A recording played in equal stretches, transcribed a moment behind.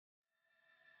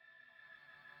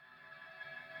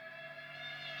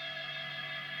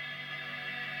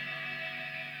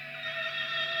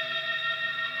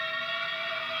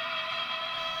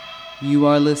You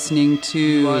are listening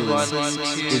to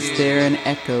Is There an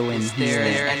Echo in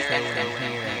Here?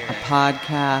 A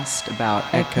podcast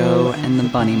about Echo and the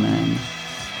Bunnymen.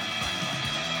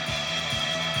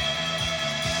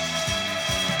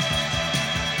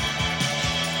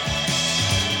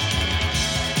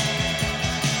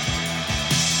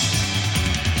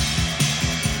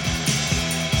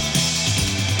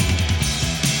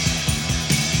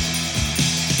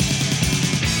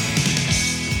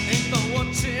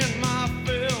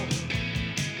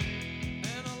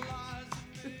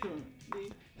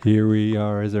 Here we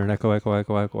are. Is there an echo? All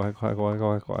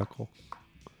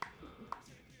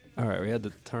right, we had to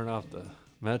turn off the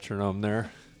metronome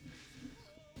there.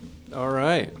 All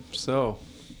right, so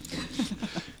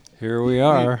here we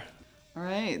are. All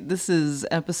right, this is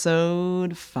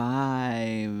episode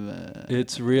 5.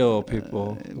 It's real,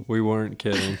 people. We weren't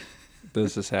kidding.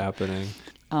 This is happening.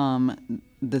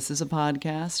 This is a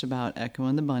podcast about Echo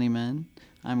and the Bunnymen.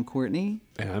 I'm Courtney.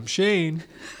 And I'm Shane.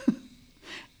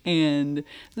 And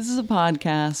this is a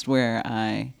podcast where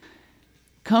I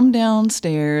come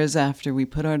downstairs after we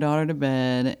put our daughter to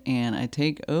bed and I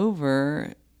take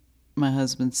over my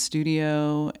husband's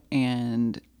studio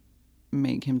and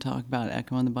make him talk about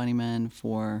Echo and the Bunnymen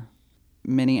for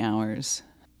many hours.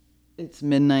 It's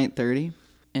midnight 30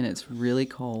 and it's really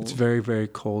cold. It's very, very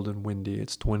cold and windy.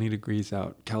 It's 20 degrees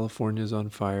out. California's on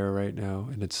fire right now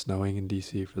and it's snowing in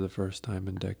DC for the first time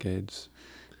in decades.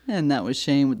 And that was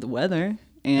Shane with the weather.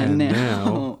 And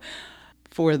now,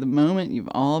 for the moment you've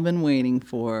all been waiting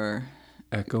for.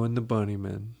 Echo and the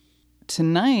Bunnymen.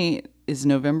 Tonight is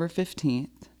November 15th.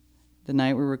 The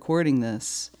night we're recording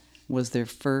this was their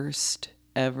first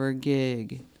ever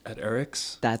gig. At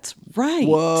Eric's? That's right.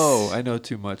 Whoa, I know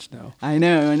too much now. I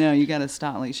know. You got to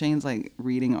stop. Like, Shane's like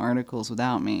reading articles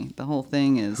without me. The whole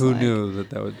thing is Who knew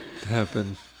that would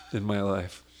happen in my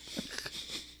life?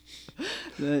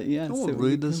 Yeah. I will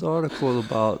read this article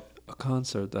about a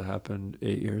concert that happened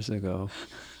 8 years ago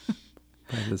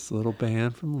by this little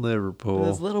band from Liverpool.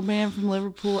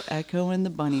 Echo and the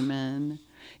Bunnymen.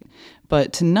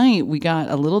 But tonight we got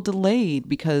a little delayed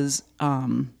because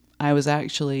Shane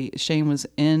was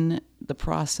in the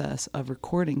process of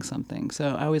recording something.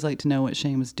 So I always like to know what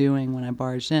Shane was doing when I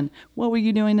barged in. What were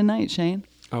you doing tonight, Shane?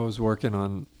 I was working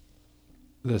on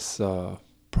this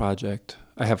project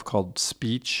I have called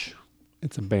Speech.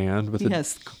 It's a band with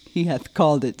He hath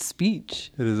called it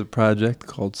Speech. It is a project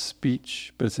called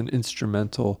Speech, but it's an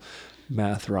instrumental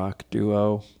math rock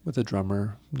duo with a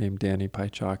drummer named Danny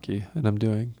Paichaki. And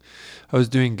I was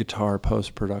doing guitar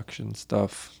post-production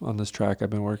stuff on this track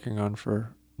I've been working on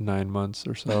for 9 months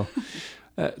or so.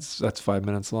 That's 5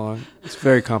 minutes long. It's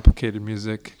very complicated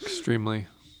music, extremely.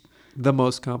 The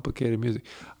most complicated music.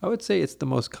 I would say it's the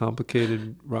most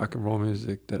complicated rock and roll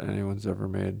music that anyone's ever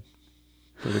made.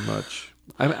 Pretty much.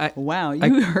 Wow,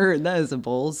 heard that is a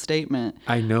bold statement.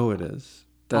 I know it is.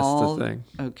 That's the thing.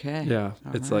 Okay. Yeah,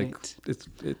 all it's right.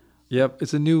 Yep.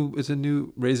 It's a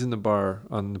new raising the bar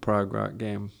on the prog rock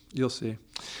game. You'll see.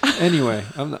 Anyway,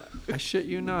 I shit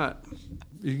you not.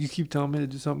 You keep telling me to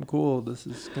do something cool. This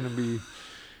is gonna be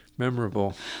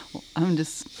memorable. Well,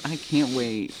 I can't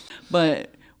wait.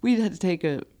 But we had to take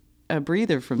a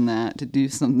breather from that to do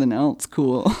something else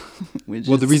cool.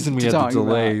 The reason we had to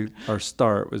delay our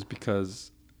start was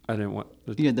because I didn't want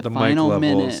the mic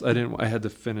levels. Minute. I had to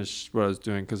finish what I was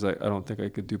doing because I don't think I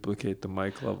could duplicate the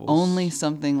mic levels. Only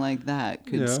something like that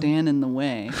could stand in the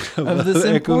way of this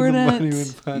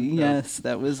important. Yes,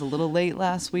 that was a little late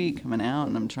last week coming out,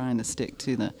 and I'm trying to stick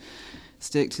to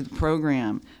the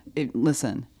program.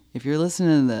 Listen, if you're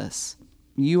listening to this,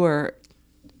 you are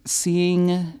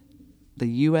seeing the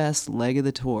U.S. leg of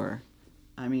the tour.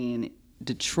 I mean,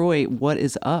 Detroit, what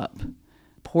is up?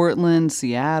 Portland,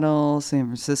 Seattle, San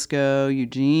Francisco,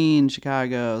 Eugene,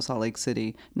 Chicago, Salt Lake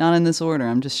City. Not in this order.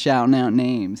 I'm just shouting out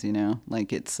names,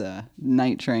 like it's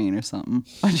Night Train or something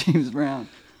by James Brown.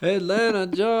 Atlanta,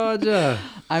 Georgia.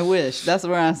 I wish. That's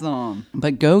where I saw him.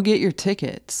 But go get your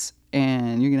tickets,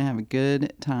 and you're going to have a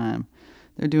good time.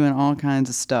 They're doing all kinds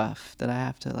of stuff that I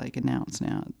have to announce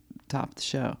now at the top of the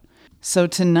show. So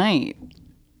tonight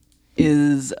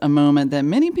is a moment that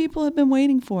many people have been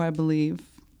waiting for, I believe.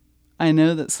 I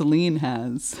know that Celine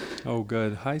has. Oh,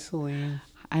 good. Hi, Celine.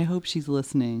 I hope she's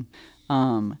listening.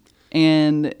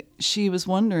 And she was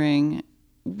wondering,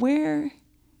 where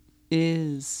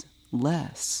is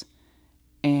Les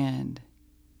and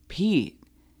Pete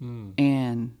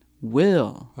and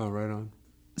Will? Oh, right on.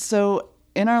 So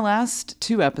in our last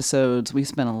 2 episodes, we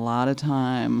spent a lot of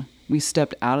time. We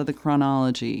stepped out of the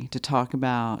chronology to talk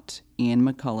about Ian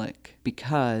McCulloch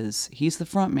because he's the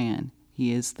front man.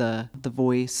 He is the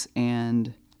voice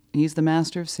and He's the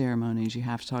master of ceremonies. You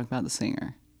have to talk about the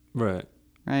singer. Right.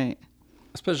 Right.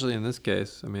 Especially in this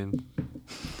case. I mean,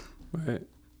 right.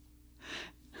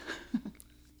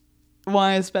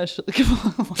 Why especially?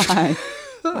 Why?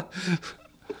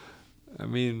 I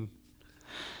mean,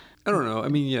 I don't know. I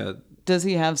mean, yeah. Does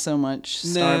he have so much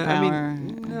star power?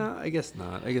 No, I guess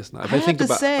not. If I have to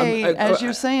say, as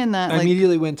you're saying that, I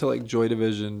immediately went to like Joy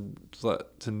Division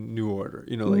to New Order.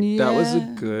 You know, like that was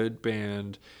a good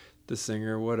band. The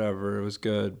singer, whatever, it was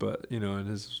good, but you know, and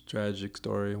his tragic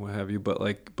story and what have you. But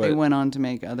they went on to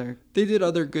make They did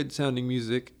other good sounding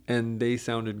music, and they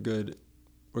sounded good,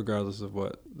 regardless of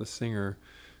what the singer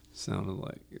sounded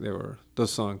like.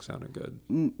 Those songs sounded good.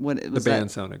 The band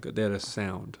sounded good. They had a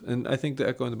sound, and I think the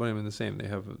Echo and the Bunnymen the same. They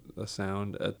have a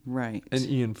sound right. And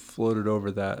Ian floated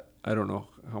over that. I don't know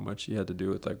how much he had to do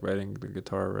with like writing the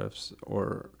guitar riffs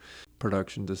or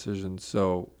production decisions.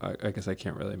 So I guess I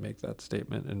can't really make that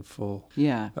statement in full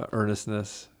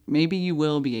earnestness. Maybe you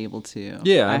will be able to.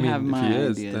 Yeah, I mean, have if my he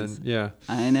is, ideas. then yeah.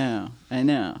 I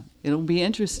know. It'll be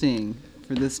interesting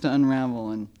for this to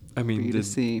unravel and for you to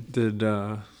see. Did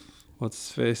what's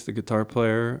his face, the guitar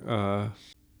player,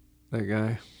 that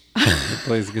guy that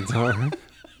plays guitar,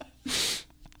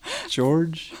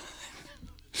 George?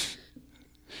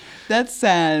 That's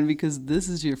sad because this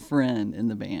is your friend in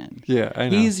the band. Yeah, I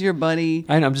know. He's your buddy.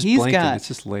 I know, I'm just blanking. It's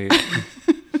just late.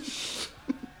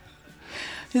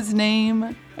 His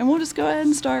name, and we'll just go ahead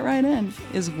and start right in,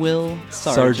 is Will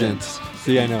Sargent.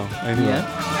 See, I know. I knew it.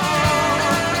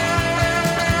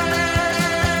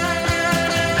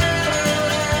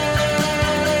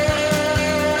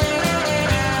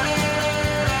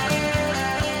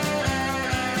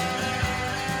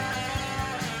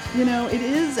 You know, it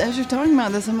is, as you're talking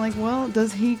about this, I'm like, well,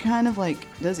 does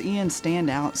Ian stand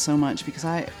out so much? Because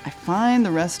I find the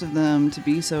rest of them to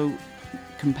be so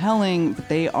compelling, but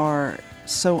they are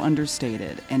so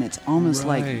understated, and it's almost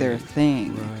like their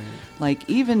thing. Right. Like,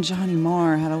 even Johnny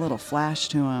Marr had a little flash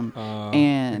to him.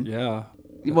 And yeah.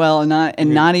 Well, not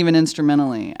even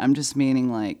instrumentally. I'm just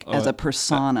meaning like as a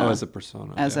persona. As a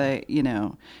persona.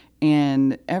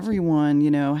 And everyone,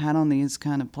 had on these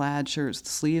kind of plaid shirts, the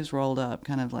sleeves rolled up,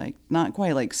 kind of like, not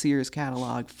quite like Sears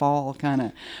catalog, fall kind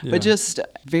of, but just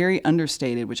very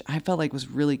understated, which I felt like was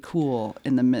really cool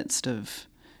in the midst of,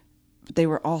 they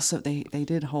were also, they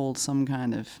did hold some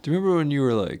kind of. Do you remember when you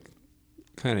were like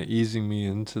kind of easing me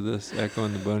into this Echo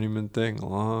and the Bunnymen thing a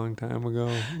long time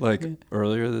ago? Like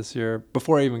earlier this year,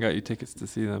 before I even got you tickets to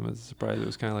see them, as a surprise, it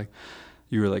was kind of like,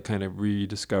 you were like kind of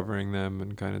rediscovering them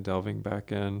and kind of delving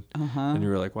back in. And you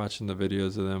were like watching the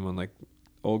videos of them on like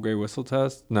Old Grey Whistle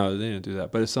Test. No, they didn't do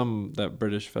that. But it's that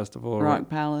British festival. Rock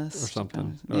Palace. Or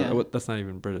something. Yeah. That's not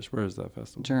even British. Where is that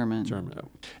festival? German.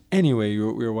 Anyway,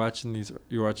 you were watching those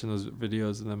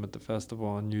videos of them at the festival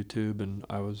on YouTube, and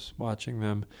I was watching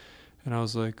them, and I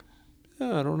was like,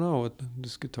 yeah, I don't know what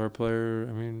this guitar player,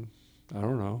 I mean, I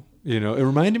don't know. It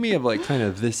reminded me of like kind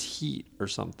of This Heat or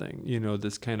something,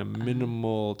 this kind of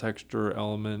minimal texture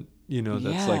element,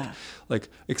 that's like,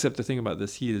 except the thing about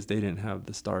This Heat is they didn't have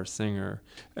the star singer.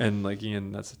 And like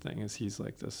Ian, that's the thing, is he's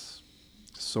like this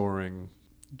soaring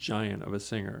giant of a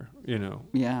singer,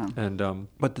 Yeah. And,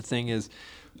 but the thing is,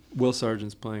 Will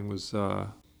Sargent's playing was,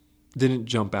 didn't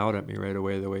jump out at me right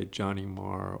away the way Johnny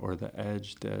Marr or The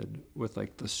Edge did, with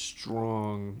like the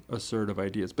strong, assertive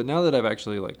ideas. But now that I've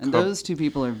actually and those two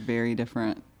people are very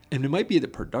different. And it might be the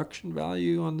production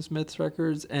value on the Smiths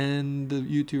records and the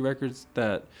U2 records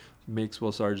that makes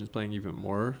Will Sargent's playing even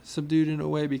more subdued in a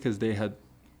way, because they had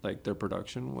like their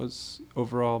production was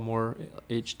overall more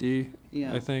HD.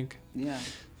 I think. Yeah.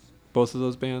 Both of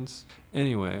those bands.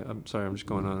 Anyway, I'm sorry, I'm just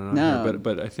going on and on here,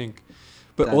 but I think.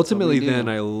 But ultimately, then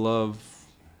I love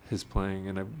his playing,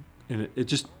 and it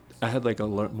just, I had like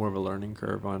more of a learning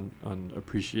curve on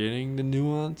appreciating the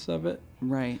nuance of it.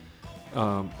 Right.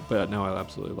 But now I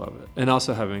absolutely love it, and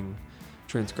also having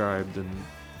transcribed and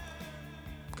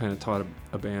kind of taught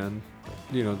a band,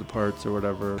 the parts or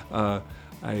whatever.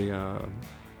 I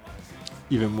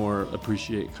even more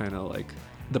appreciate kind of like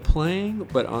the playing,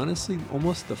 but honestly,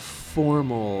 almost the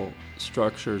formal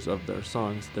structures of their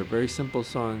songs. They're very simple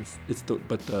songs.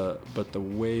 But the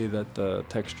way that the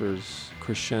textures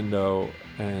crescendo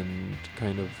and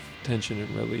kind of tension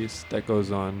and release that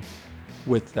goes on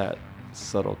with that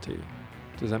subtlety.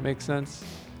 Does that make sense?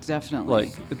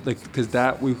 Definitely. Like because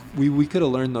that we could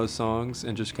have learned those songs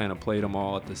and just kind of played them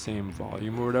all at the same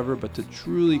volume or whatever. But to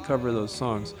truly cover those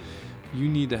songs, you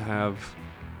need to have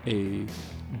a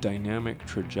dynamic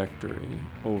trajectory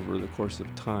over the course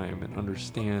of time and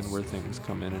understand where things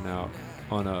come in and out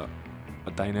on a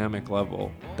a dynamic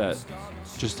level that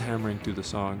just hammering through the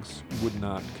songs would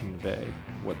not convey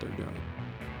what they're doing.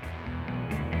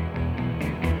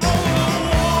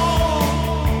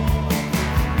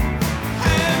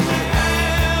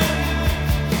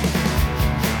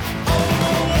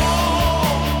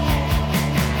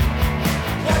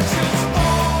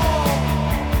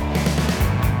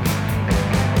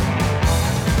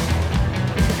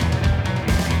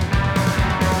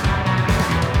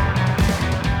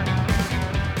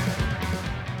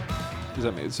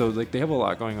 So like they have a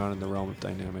lot going on in the realm of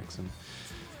dynamics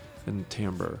and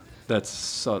timbre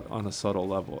that's on a subtle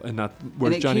level, and not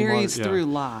where Johnny Marr through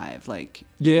live, like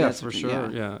for sure,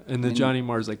 yeah. And the Johnny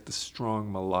Marr's like the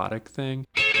strong melodic thing.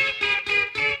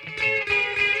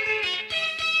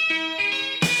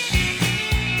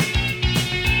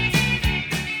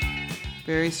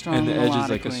 Very strong. And the Edge is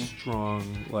like a strong,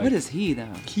 like. What is he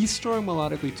though? He's strong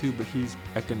melodically too, but he's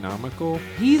economical.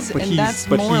 That's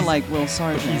more like Will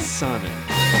Sargent. But he's sonic.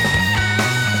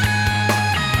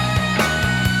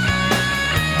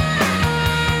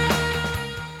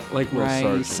 Like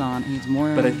Will Sargent. He's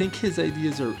more. But I think his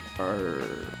ideas are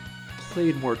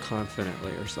played more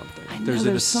confidently or something. There's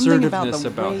an assertiveness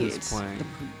about his playing.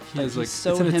 He has like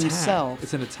so it's an himself. Attack.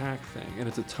 It's an attack thing, and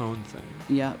it's a tone thing.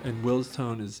 Yeah. And Will's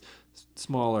tone is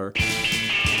smaller.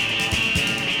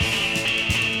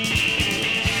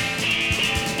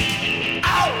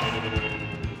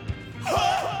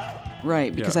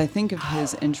 Right, because I think of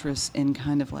his interest in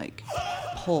kind of like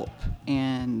pulp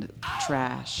and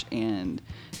trash and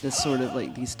this sort of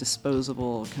like these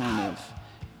disposable kind of,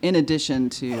 in addition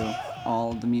to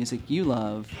all the music you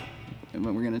love, and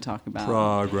what we're going to talk about.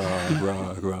 Prog.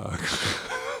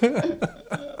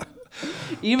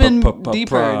 Even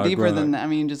deeper than that. I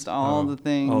mean, just all the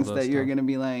things that you're going to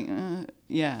be like,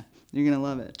 yeah, you're going to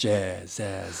love it. Jazz.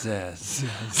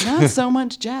 Not so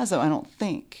much jazz, though, I don't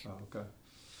think. Oh, okay.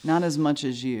 Not as much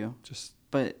as you.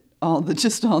 But all the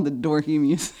dorky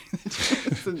music that you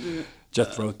listen to.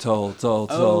 Jethro Tull.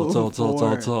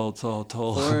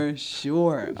 For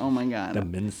sure. Oh my God. The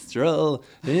minstrel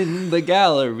in the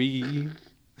gallery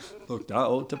looked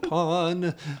out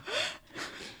upon.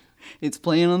 It's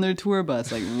playing on their tour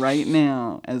bus, like right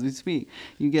now as we speak.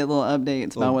 You get little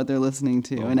updates about what they're listening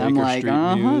to. And I'm like,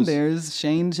 there's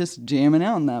Shane just jamming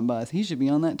out on that bus. He should be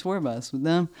on that tour bus with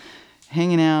them,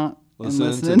 hanging out.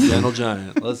 Listen to Gentle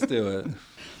Giant. Let's do it.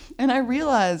 And I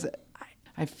realize,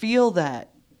 I feel that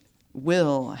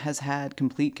Will has had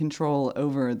complete control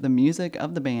over the music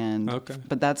of the band. Okay.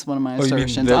 But that's one of my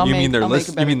assertions. You mean the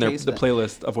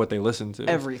playlist of what they listen to?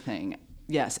 Everything.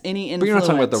 Yes. Any influence. But you're not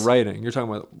talking about the writing. You're talking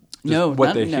about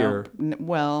what they hear.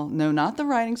 Well, no, not the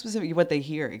writing specifically. What they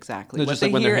hear, exactly. No, what just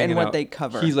they like hear and what they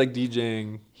cover. He's like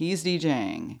DJing. He's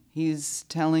DJing. He's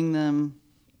telling them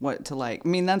what to like. I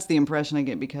mean, that's the impression I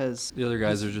get because... The other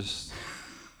guys are just...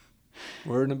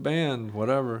 We're in a band,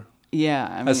 whatever. Yeah.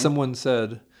 I mean, as someone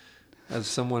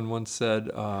once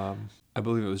said, I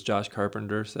believe it was Josh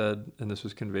Carpenter said, and this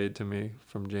was conveyed to me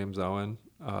from James Owen,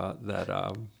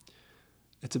 that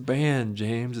it's a band,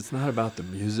 James. It's not about the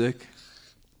music.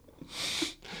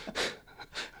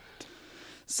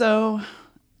 So,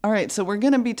 all right. So we're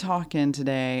going to be talking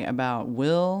today about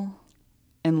Will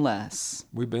and Les.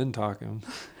 We've been talking.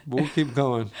 We'll keep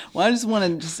going. Well, I just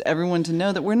want everyone to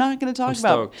know that we're not going to talk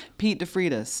about Pete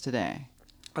DeFreitas today.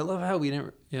 I love how we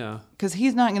never, because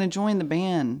he's not going to join the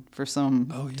band for some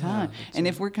time. And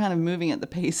if we're kind of moving at the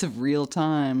pace of real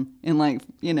time, and like,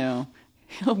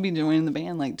 he'll be joining the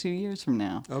band like 2 years from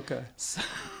now. Okay. So,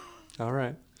 all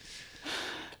right.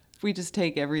 If we just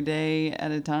take every day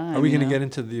at a time. Are we going to get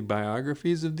into the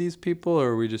biographies of these people, or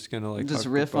are we just going to just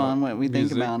riff on what we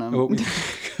think about them? Let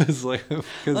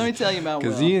me tell you about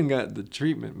Will. Because Ian got the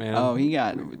treatment, man. Oh, he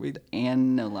got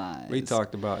analyzed. We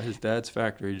talked about his dad's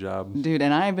factory job. Dude,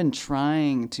 and I've been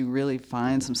trying to really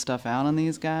find some stuff out on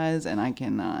these guys, and I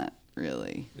cannot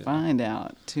really find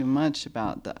out too much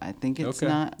about I think it's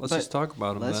not. Let's just talk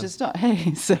about him. Let's just talk.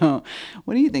 Hey, so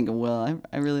what do you think of Will?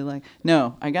 I really like.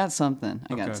 No, I got something.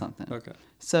 Okay.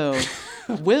 So,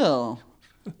 Will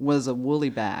was a woolly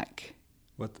back.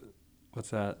 What's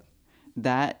that?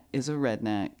 That is a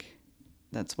redneck.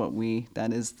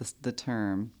 That is the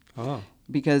term. Oh.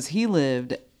 Because he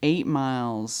lived 8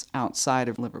 miles outside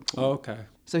of Liverpool. Oh, okay.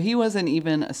 So he wasn't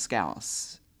even a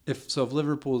Scouse. If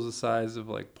Liverpool's the size of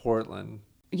like Portland,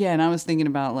 Yeah, and I was thinking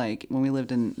about like when we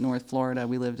lived in North Florida,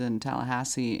 we lived in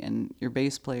Tallahassee, and your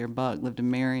bass player Buck lived in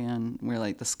Marion, where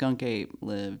like the skunk ape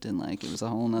lived, and like it was a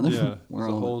whole nother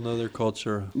world. It's a whole nother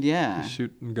culture. Yeah, you're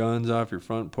shooting guns off your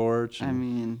front porch. I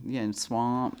mean, yeah, and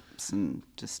swamps and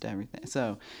just everything.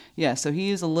 So, yeah, so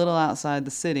he is a little outside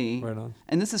the city. Right on.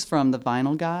 And this is from the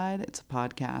Vinyl Guide. It's a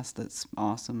podcast that's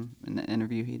awesome. In the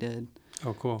interview he did.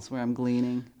 Oh, cool. That's where I'm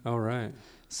gleaning. All right.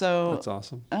 So that's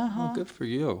awesome. Well, good for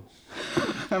you.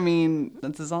 I mean,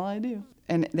 that's all I do.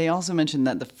 And they also mentioned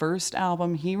that the first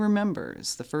album he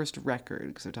remembers, the first record,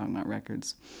 because they're talking about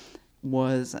records,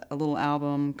 was a little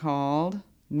album called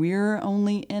We're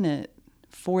Only in It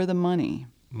for the Money.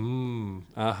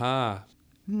 Aha.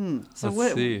 So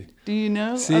Let's see. Do you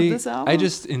know of this album? I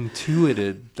just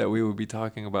intuited that we would be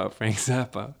talking about Frank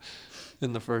Zappa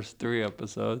in the first 3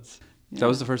 episodes. Yeah. That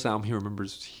was the first album he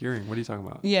remembers hearing. What are you talking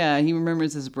about? Yeah, he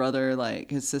remembers his brother, like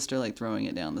his sister, like throwing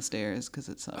it down the stairs because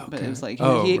it's. Okay. But it was like,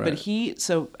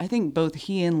 So I think both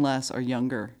he and Les are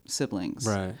younger siblings.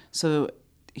 Right. So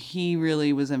he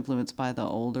really was influenced by the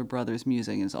older brother's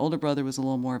music. His older brother was a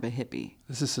little more of a hippie.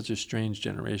 This is such a strange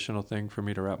generational thing for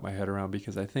me to wrap my head around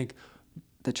because I think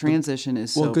the transition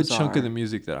is so a good bizarre. chunk of the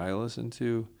music that I listen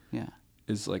to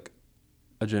is like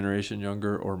a generation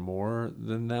younger or more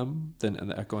than them, than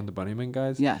the Echo and the Bunnymen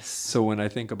guys. Yes. So when I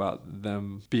think about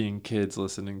them being kids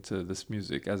listening to this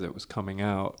music as it was coming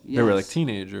out, they were like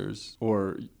teenagers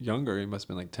or younger. He must have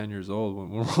been like 10 years old when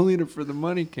We're Only in It for the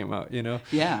Money came out, you know?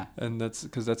 Yeah. And that's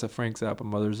because that's a Frank Zappa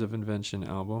Mothers of Invention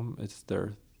album. It's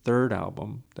their 3rd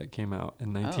album that came out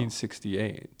in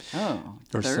 1968. Oh,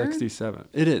 or 67.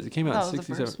 It is. It came out in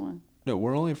 67. The first one. No,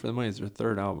 We're Only for the Money is their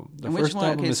 3rd album. The first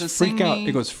album is Freak Out.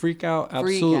 It goes Freak Out,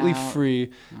 Absolutely Free.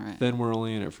 Right. Then We're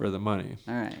Only in It for the Money.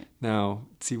 All right. Now,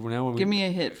 see, now when give me a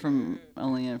hit from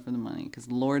Only in It for the Money, because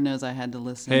Lord knows I had to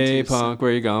listen Hey, to punk,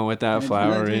 where you going with that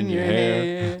flower in your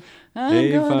hair?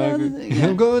 Hey, punk,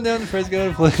 I'm going down the Fresco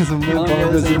to play some little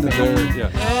bongos in the dirt. Yeah.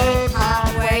 Hey,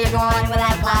 punk, where you going with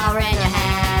that flower in your hair?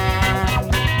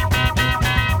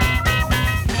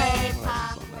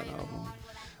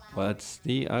 What's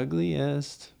the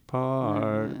ugliest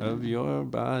part of your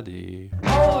body?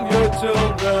 All your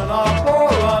children are poor,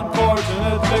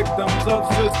 unfortunate victims of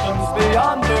systems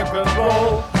beyond their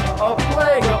control. A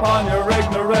plague upon your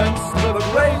ignorance, to the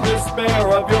great despair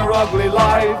of your ugly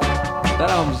life. That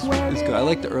album is good. I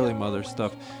like the early Mother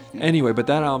stuff. Anyway, but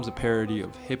that album's a parody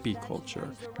of hippie culture.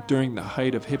 During the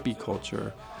height of hippie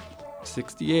culture,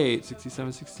 68,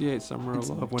 67, 68, Summer of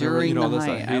Love, whenever, you know, all this,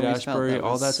 Haight-Ashbury,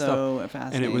 all that stuff.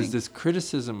 And it was this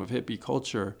criticism of hippie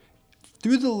culture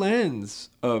through the lens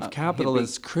of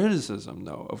capitalist criticism,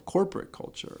 though, of corporate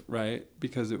culture, right?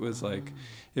 Because it was like,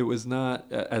 it was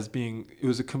not as being, it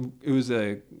was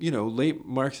a you know, late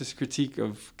Marxist critique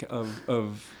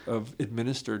of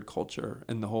administered culture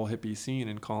and the whole hippie scene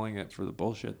and calling it for the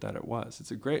bullshit that it was.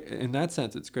 It's a great, in that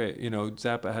sense, it's great. You know,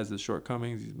 Zappa has his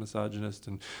shortcomings, he's misogynist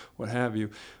and what have you.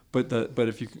 But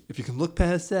if you can look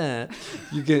past that,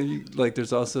 like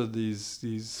there's also these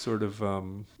sort of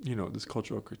you know, this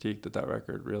cultural critique that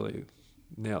record really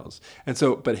nails. And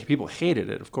so, but people hated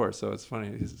it, of course. So it's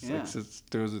funny.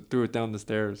 Threw it down the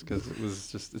stairs because it was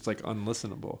just, it's like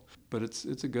unlistenable. But it's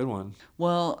a good one.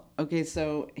 Well, okay,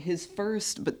 so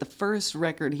the first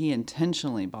record he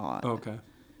intentionally bought. Okay.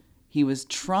 He was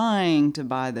trying to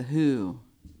buy The Who,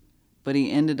 but he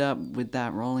ended up with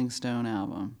that Rolling Stone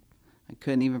album. I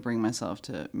couldn't even bring myself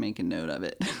to make a note of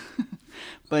it.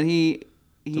 But the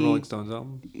Rolling Stones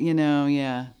album? You know,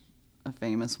 yeah. A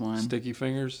famous one. Sticky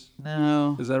Fingers?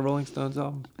 No. Is that a Rolling Stones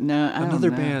album? No, I don't know.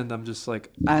 Another band, I'm just like...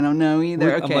 I don't know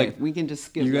either. Okay, like, we can just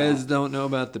skip you guys that. Don't know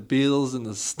about the Beatles and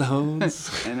the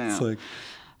Stones? I know. It's like...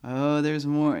 Oh, there's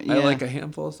more. Yeah. I like a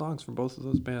handful of songs from both of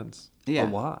those bands. Yeah. A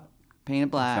lot.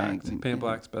 Painted Black. Painted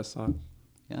Black's best song.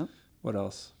 Yep. What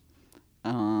else?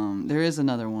 There is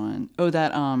another one. Oh,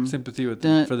 that Sympathy for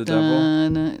the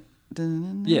Devil.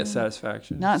 Yeah,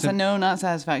 Satisfaction. Not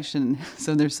Satisfaction.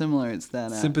 So they're similar. It's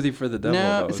that. Sympathy for the Devil.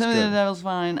 No, Sympathy for the Devil's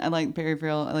fine. I like Perry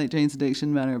Farrell. I like Jane's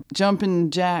Addiction better.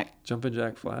 Jumpin' Jack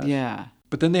Flash. Yeah.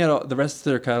 But then they had the rest of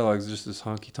their catalog is just this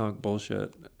honky tonk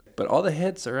bullshit. But all the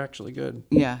hits are actually good.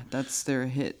 Yeah, that's their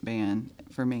hit band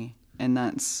for me, and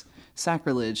that's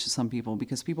sacrilege to some people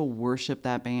because people worship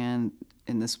that band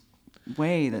in this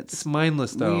way that's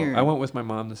mindless though. Weird. I went with my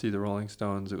mom to see the Rolling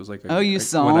Stones. It was like you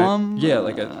saw them? Yeah,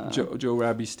 like at Joe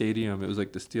Rabbie Stadium. It was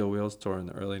like the Steel Wheels tour in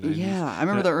the early 90s. Yeah, I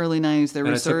remember the early 90s. Their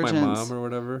resurgence. I took my mom or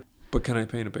whatever. But can I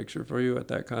paint a picture for you at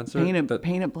that concert?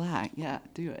 Paint it black. Yeah,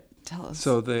 do it. Tell us.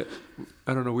 So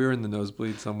I don't know. We were in the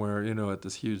nosebleed somewhere, you know, at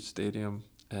this huge stadium,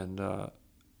 and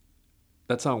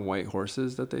that song "White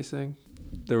Horses" that they sing.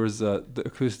 there was the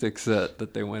acoustic set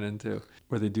that they went into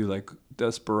where they do like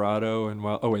Desperado and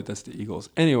oh wait, that's the Eagles.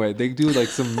 Anyway, they do like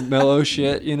some mellow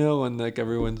shit, you know, and like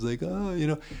everyone's like, oh, you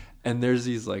know, and there's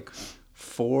these like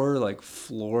 4 like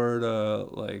Florida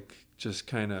like just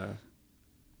kind of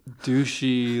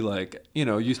douchey, like, you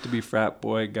know, used to be frat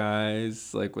boy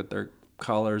guys, like with their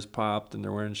collars popped and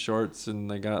they're wearing shorts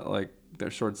and they got like their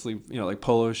short sleeve, you know, like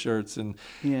polo shirts and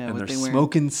they're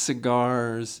smoking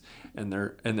cigars and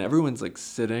everyone's like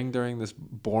sitting during this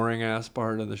boring ass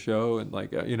part of the show and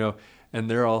like you know, and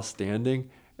they're all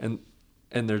standing and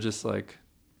they're just like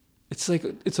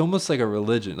it's almost like a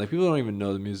religion. Like people don't even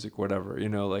know the music, whatever, you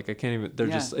know, like I can't even, they're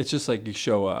just, it's just like you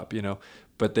show up, you know,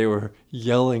 but they were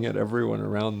yelling at everyone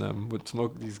around them with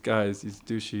these guys, these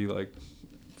douchey, like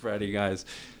fratty guys,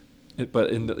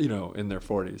 but in the, you know, in their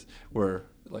 40s were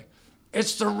like,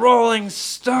 it's the Rolling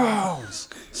Stones,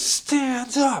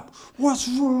 stand up, what's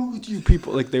wrong with you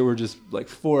people? Like they were just like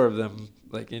 4 of them,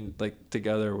 like in, like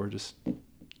together were just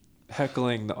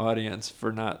heckling the audience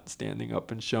for not standing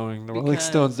up and showing the Rolling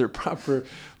Stones their proper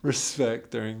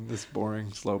respect during this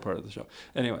boring, slow part of the show.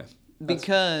 Anyway.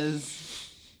 Because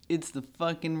it's the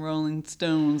fucking Rolling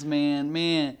Stones,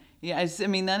 man. Yeah, I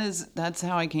mean, that's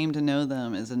how I came to know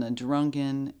them, is in a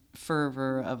drunken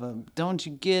fervor of a don't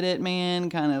you get it, man,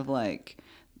 kind of like.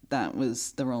 That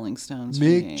was the Rolling Stones.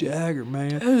 Mick Jagger,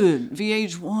 man. Dude,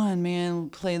 VH1, man,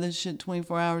 play this shit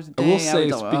 24 hours a day. I will say,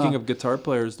 speaking of guitar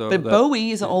players, though. But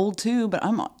Bowie is old, too, but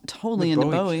I'm totally into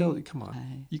Bowie. Come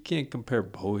on. You can't compare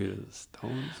Bowie to the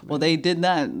Stones, man. Well, they did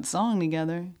that song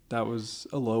together. That was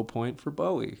a low point for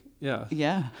Bowie. Yeah.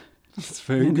 Yeah. It's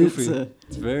very goofy.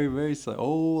 It's very, very slow.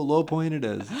 Oh, a low point it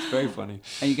is. It's very funny.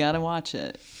 You got to watch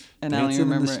it. And Dancing I don't even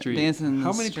remember in the Street. Dancing in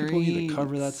How the many Street. people need to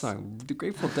cover that song? The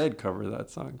Grateful Dead cover that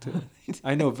song too.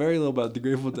 I know very little about the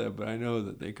Grateful Dead, but I know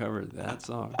that they covered that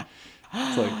song.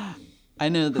 It's like, I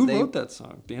know that who wrote that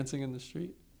song? Dancing in the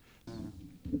Street. I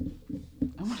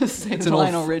want to say it's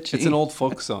Lionel Richie. It's an old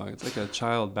folk song. It's like a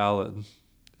child ballad.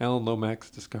 Alan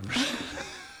Lomax discovered.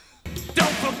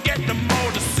 Don't forget the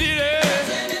Motor City.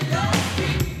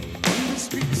 In the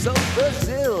streets of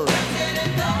Brazil.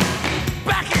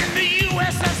 Back in the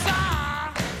USSR.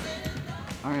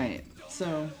 All right,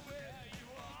 so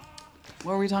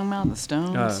what were we talking about? The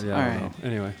Stones? Yeah, all I right. don't know.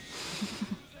 Anyway.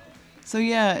 So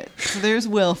there's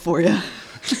Will for you.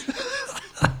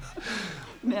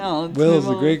 Now Will's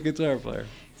a great guitar player.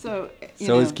 So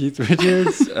is Keith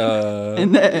Richards.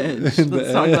 And the Edge.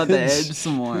 Let's talk about the Edge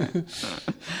some more.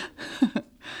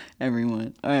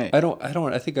 Everyone. All right.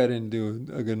 I think I didn't do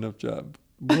a good enough job.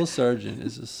 Will Sargent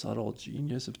is a subtle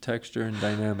genius of texture and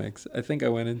dynamics. I think I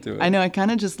went into it. I know. I kind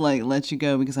of just like let you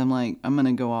go because I'm like, I'm going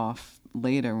to go off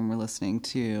later when we're listening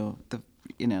to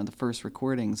the first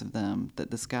recordings of them,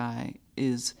 that this guy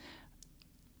is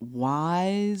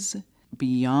wise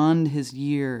beyond his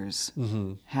years,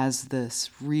 has this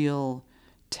real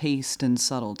taste and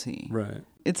subtlety. Right.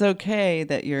 It's okay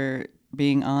that you're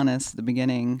being honest at the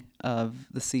beginning of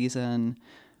the season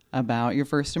about your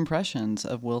first impressions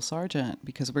of Will Sargent,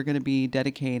 because we're going to be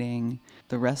dedicating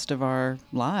the rest of our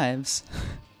lives,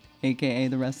 aka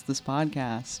the rest of this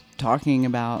podcast, talking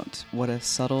about what a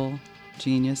subtle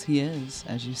genius he is,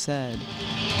 as you said.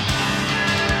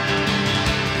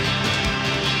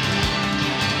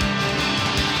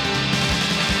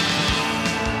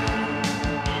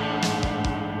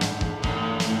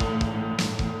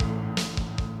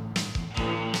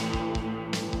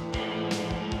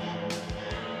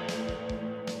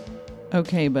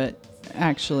 Okay, but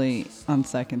actually, on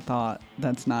second thought,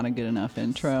 that's not a good enough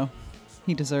intro.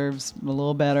 He deserves a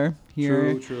little better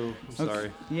here. True. I'm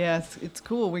sorry. Yes, it's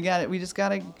cool. We got it. We just got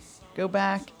to go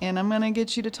back, and I'm going to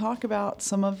get you to talk about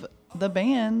some of the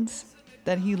bands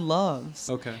that he loves.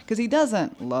 Okay. Because he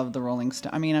doesn't love the Rolling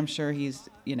Stones. I mean, I'm sure he's,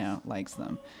 likes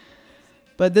them.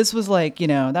 But this was like,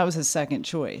 that was his second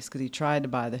choice because he tried to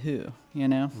buy The Who,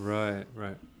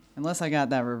 Right. Unless I got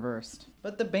that reversed.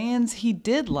 But the bands he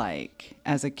did like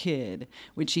as a kid,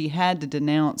 which he had to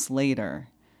denounce later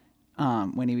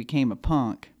when he became a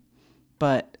punk.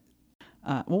 But,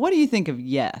 what do you think of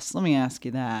Yes? Let me ask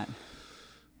you that.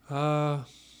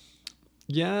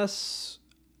 Yes.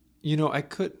 I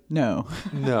could... No.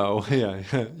 No.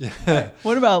 Yeah.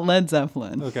 What about Led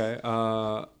Zeppelin? Okay.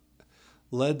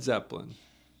 Led Zeppelin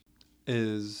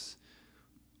is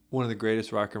one of the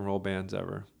greatest rock and roll bands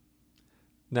ever.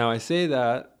 Now, I say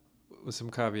that with some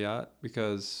caveat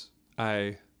because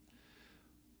when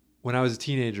I was a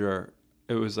teenager,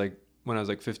 it was like when I was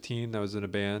like 15, I was in a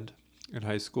band in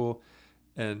high school,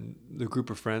 and the group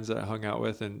of friends that I hung out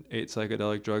with and ate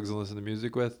psychedelic drugs and listened to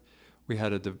music with, we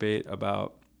had a debate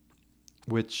about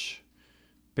which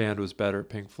band was better,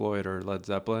 Pink Floyd or Led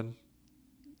Zeppelin.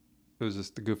 It was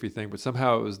just the goofy thing, but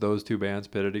somehow it was those two bands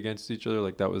pitted against each other.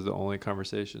 Like that was the only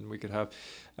conversation we could have,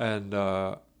 and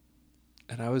I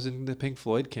was in the Pink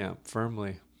Floyd camp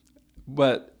firmly,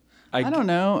 but I don't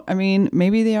know. I mean,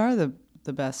 maybe they are the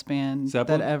best band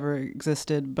Zeppelin? that ever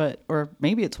existed, or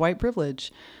maybe it's white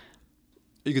privilege.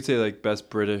 You could say like best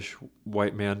British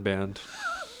white man band.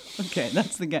 Okay,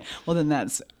 that's the guy. Well, then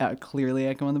that's clearly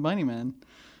Echo and the Bunnymen.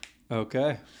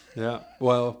 Okay, yeah.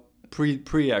 Well,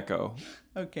 pre-Echo.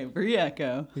 Okay,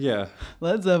 pre-Echo. Yeah.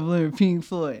 Led Zeppelin or Pink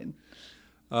Floyd.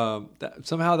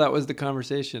 Somehow that was the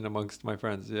conversation amongst my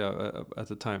friends. Yeah, at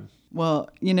the time. Well,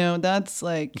 that's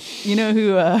like,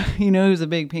 who's a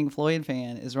big Pink Floyd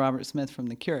fan is Robert Smith from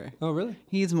The Cure. Oh, really?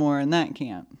 He's more in that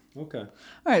camp. Okay. All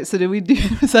right, so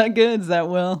is that good? Is that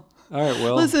Will? All right,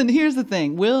 Will. Listen, here's the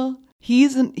thing. Will, he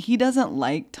doesn't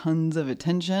like tons of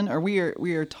attention, or we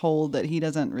are told that he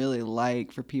doesn't really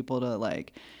like for people to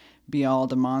like be all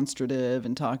demonstrative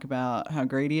and talk about how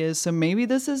great he is. So maybe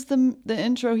this is the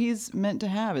intro he's meant to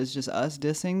have, is just us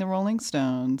dissing the Rolling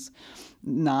Stones,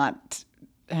 not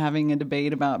having a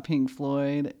debate about Pink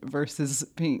Floyd versus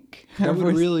Pink. That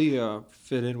would really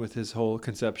fit in with his whole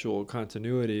conceptual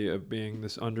continuity of being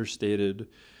this understated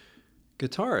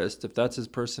guitarist. If that's his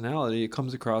personality, it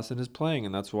comes across in his playing,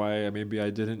 and that's why maybe I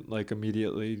didn't like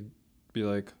immediately be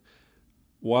like,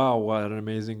 wow, what an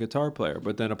amazing guitar player.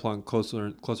 But then upon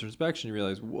closer inspection, you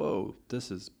realize, whoa, this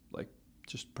is like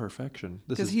just perfection.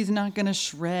 Because he's not going to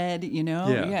shred,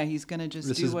 Yeah, he's going to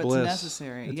just do what's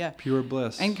necessary. It's pure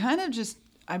bliss. And kind of just,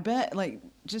 I bet, like,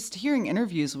 just hearing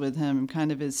interviews with him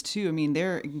kind of is too. I mean,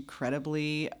 they're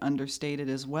incredibly understated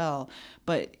as well.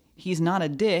 But he's not a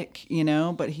dick,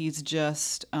 but he's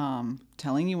just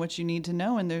telling you what you need to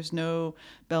know. And there's no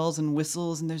bells and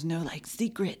whistles, and there's no, like,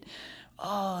 secret,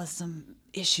 some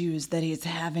issues that he's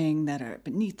having that are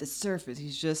beneath the surface.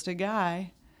 He's just a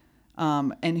guy,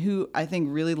 and who I think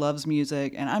really loves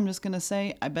music. And I'm just going to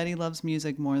say, I bet he loves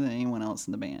music more than anyone else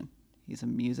in the band. He's a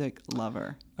music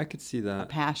lover. I could see that. A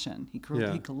passion. He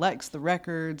collects the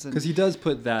records. Because he does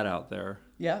put that out there.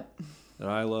 Yep. That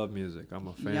I love music. I'm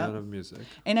a fan of music.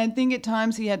 And I think at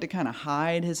times he had to kind of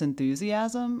hide his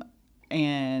enthusiasm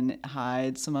and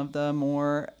hide some of the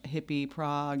more hippie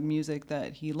prog music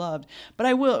that he loved. But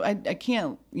I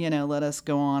can't, let us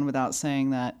go on without saying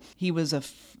that he was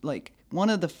one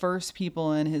of the first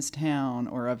people in his town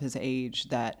or of his age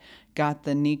that got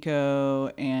the Nico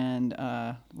and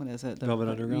what is it? Velvet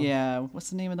Underground? Yeah. What's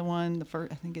the name of the one? The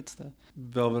first, I think it's the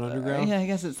Velvet Underground? Yeah, I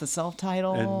guess it's the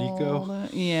self-titled. And Nico?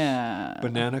 Yeah.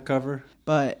 Banana cover?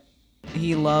 But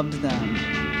he loved them.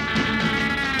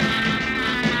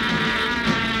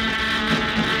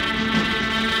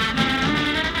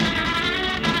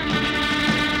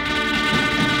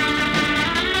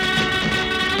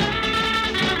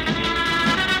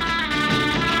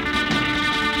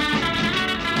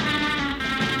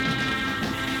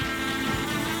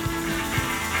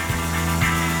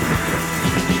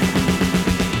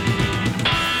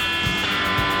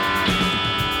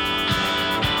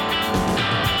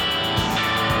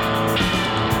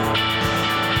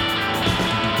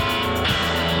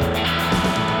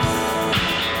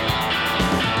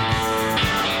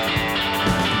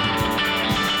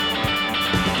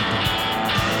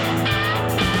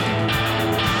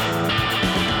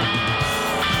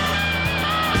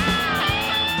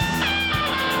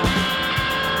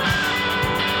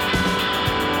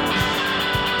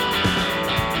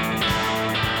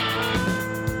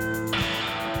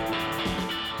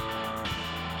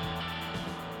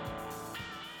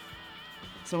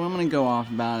 So I'm going to go off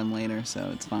about him later, so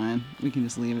it's fine. We can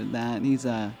just leave it at that. He's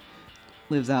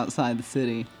lives outside the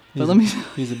city.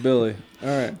 He's a Billy. All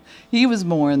right. He was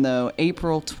born, though,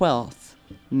 April 12th,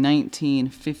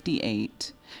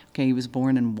 1958. Okay, he was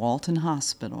born in Walton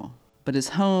Hospital, but his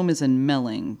home is in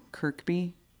Melling,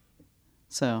 Kirkby.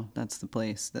 So that's the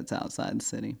place that's outside the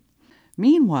city.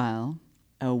 Meanwhile,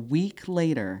 a week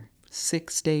later,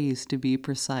 6 days to be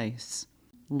precise,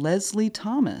 Leslie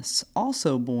Thomas,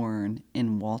 also born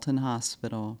in Walton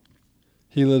Hospital.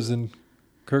 He lives in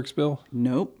Kirksville?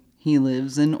 Nope. He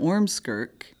lives in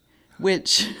Ormskirk,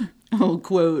 which, I'll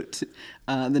quote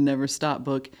the Never Stop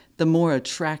book, the more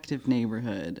attractive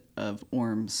neighborhood of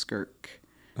Ormskirk.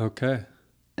 Okay.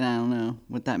 And I don't know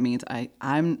what that means. I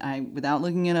without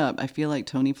looking it up, I feel like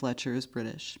Tony Fletcher is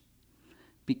British.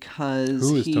 Because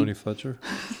Who is Tony Fletcher?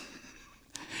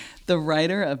 The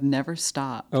writer of Never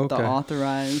Stop, okay. The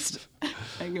authorized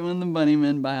Echo and the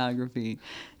Bunnymen biography.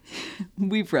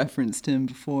 We've referenced him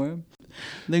before.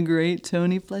 The great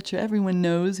Tony Fletcher. Everyone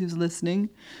knows who's listening.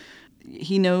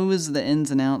 he knows the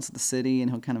ins and outs of the city,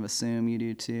 and he'll kind of assume you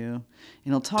do too.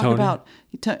 And he'll talk Tony? about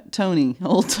Tony,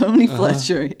 old Tony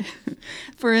Fletcher.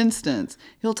 For instance,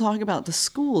 he'll talk about the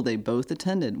school they both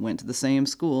attended, went to the same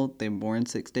school. They were born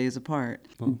 6 days apart.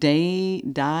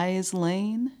 Dyes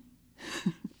Lane.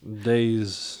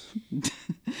 Days.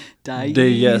 Dyes.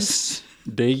 Days.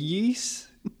 Days.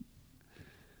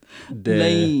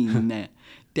 Lane.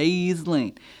 Days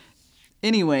Lane.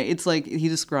 Anyway, it's like he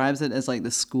describes it as like the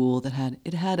school that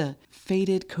had a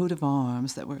faded coat of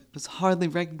arms that was hardly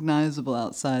recognizable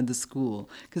outside the school,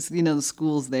 because the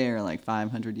schools there are like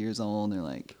 500 years old. They're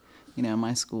like,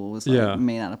 my school was like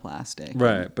made out of plastic.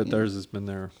 Right, but theirs has been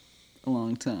there a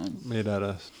long time. Made out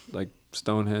of like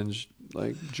Stonehenge,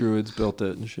 like Druids built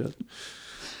it and shit.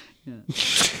 Yeah.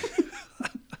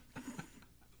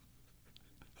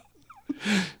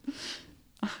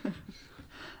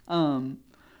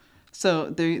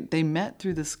 So they met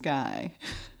through the sky,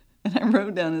 and I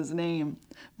wrote down his name,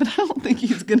 but I don't think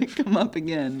he's gonna come up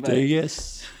again. But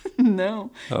Yes.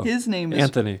 No, his name is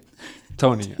Anthony.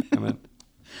 Tony, I meant.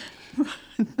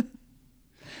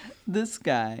 This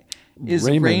guy is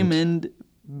Raymond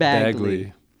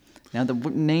Bagley. Now the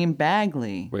name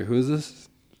Bagley. Wait, who is this?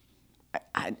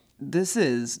 This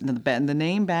is the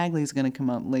name Bagley is going to come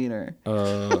up later.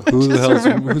 Who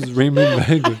the who's Raymond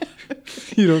Bagley?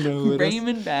 You don't know who it is?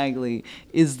 Raymond Bagley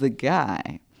is the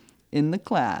guy in the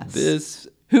class This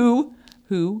who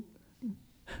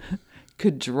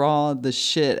could draw the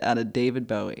shit out of David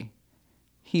Bowie.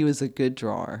 He was a good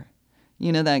drawer.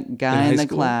 That guy in the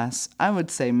school? class. I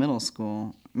would say middle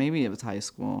school. Maybe it was high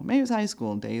school. Maybe it was high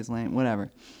school. Days Lane.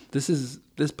 Whatever. this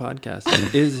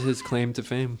podcast is his claim to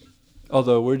fame.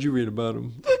 Although, where'd you read about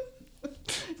him?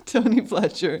 Tony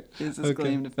Fletcher is his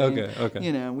claim to fame.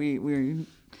 Okay. We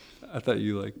I thought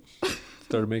you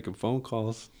started making phone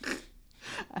calls.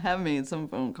 I have made some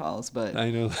phone calls, but I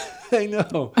know. I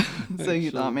know. so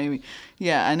you thought maybe.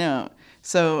 Yeah, I know.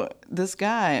 So this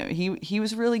guy, he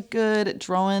was really good at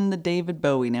drawing the David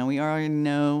Bowie. Now we already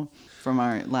know from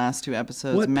our last two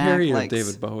episodes. What Mac period likes, of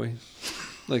David Bowie?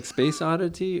 Like Space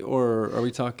Oddity, or are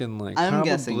we talking like? I'm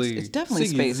guessing it's definitely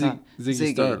Space Oddity.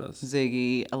 Ziggy Stardust.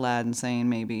 Ziggy, Aladdin Sane,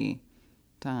 maybe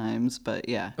times, but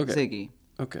yeah, Okay. Ziggy.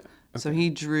 Okay. So he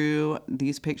drew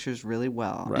these pictures really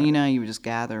well. Right. And you would just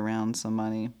gather around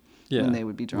somebody when they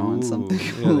would be drawing something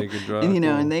yeah, cool. they could draw and cool.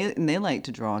 and they like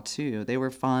to draw too. They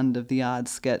were fond of the odd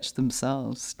sketch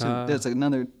themselves. There's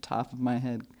another top of my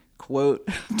head quote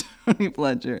of Tony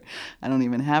Fletcher. I don't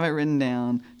even have it written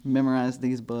down. Memorized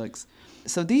these books.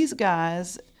 So these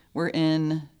guys were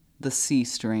in the C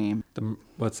Stream.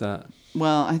 What's that?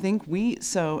 Well, I think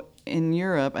in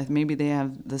Europe, maybe they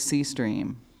have the C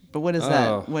Stream. But what is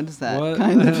that? What is that? What?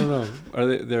 Kind I of? don't know.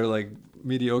 Are they're like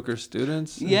mediocre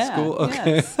students in Yeah, school?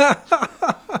 Okay. yes.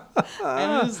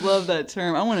 I just love that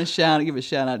term. I want to give a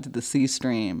shout out to the C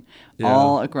Stream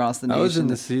all across the nation. I was in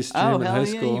the C Stream in high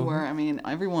school. Yeah, you were. I mean,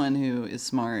 everyone who is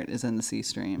smart is in the C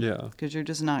Stream. Yeah. Because you're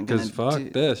just not going to Because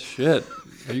fuck this shit.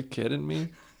 Are you kidding me?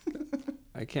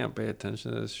 I can't pay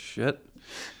attention to this shit.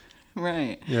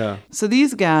 Right. Yeah. So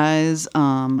these guys,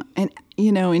 and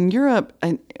in Europe,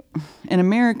 in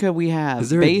America, we have Is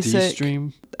there basic. a D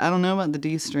Stream? I don't know about the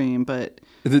D Stream, but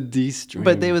The D Stream.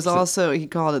 But there was also, he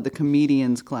called it the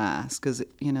comedians class, because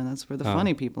that's where the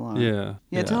funny people are.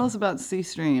 Yeah. Tell us about C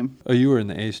Stream. Oh, you were in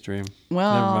the A Stream.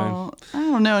 Well, Never mind.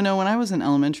 I don't know. No, when I was in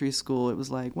elementary school, it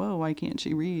was like, whoa, why can't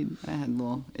she read? I had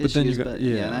little issues, then you got-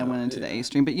 and I went into the A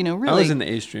Stream. But really, I was in the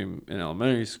A Stream in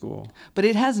elementary school. but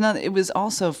it has nothing. It was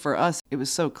also for us. It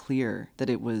was so clear that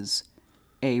it was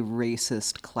a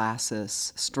racist,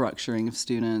 classist structuring of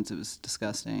students. It was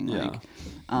disgusting. Yeah.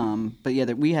 But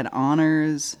that we had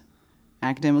honors,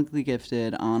 academically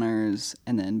gifted, honors,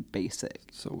 and then basic.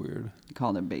 So weird. We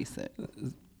called it basic.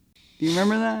 Do you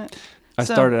remember that? I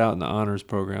started out in the honors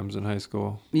programs in high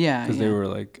school. Yeah. Because they were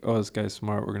like, oh, this guy's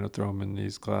smart. We're going to throw him in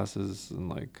these classes. And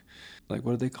like what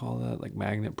do they call that? Like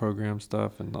magnet program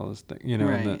stuff and all this thing.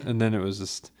 Right. And then it was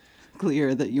just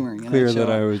clear that you weren't going to clear that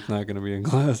I was not going to be in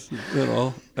class at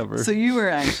all, ever. So you were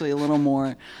actually a little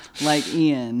more like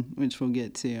Ian, which we'll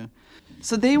get to.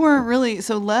 So they weren't really,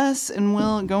 so Les and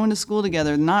Will going to school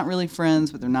together, not really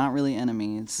friends, but they're not really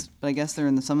enemies. But I guess they're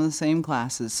in some of the same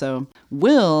classes. So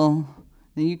Will,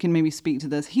 now you can maybe speak to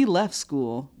this, he left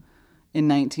school in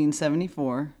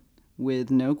 1974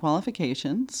 with no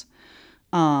qualifications.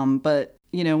 But,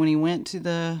 when he went to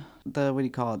the what do you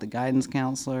call it, the guidance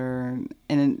counselor,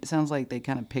 and it sounds like they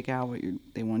kind of pick out what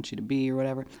they want you to be or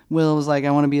whatever. Will was like, I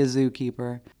want to be a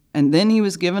zookeeper. And then he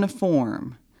was given a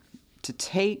form to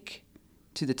take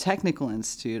to the Technical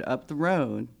Institute up the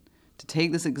road to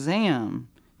take this exam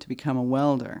to become a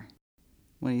welder.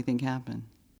 What do you think happened?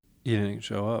 He didn't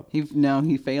show up.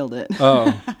 He failed it.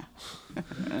 Oh.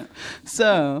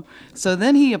 So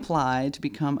then he applied to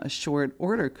become a short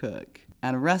order cook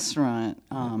at a restaurant.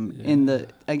 In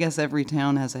I guess every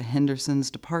town has a Henderson's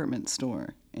department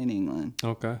store in England.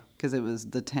 Okay. Because it was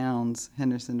the town's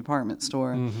Henderson department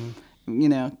store. You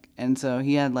know, and so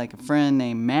he had like a friend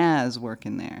named Maz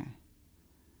working there.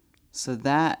 So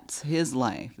that's his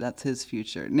life. That's his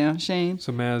future. Now, Shane?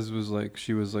 So Maz was like,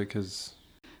 she was like his...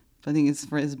 I think it's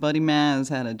for his buddy Maz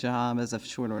had a job as a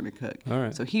short order cook. All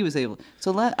right. So he was able...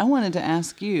 So I wanted to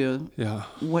ask you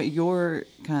what your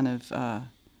kind of...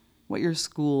 what your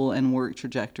school and work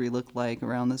trajectory looked like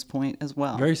around this point as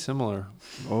well. Very similar.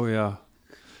 Oh, yeah.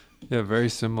 Yeah, very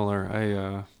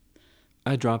similar.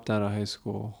 I dropped out of high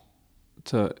school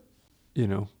to, you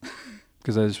know,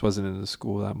 because I just wasn't into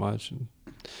school that much and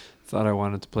thought I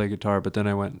wanted to play guitar. But then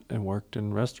I went and worked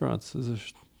in restaurants as a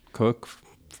cook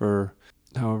for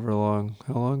however long.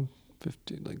 How long?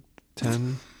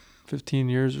 15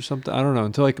 years or something. I don't know,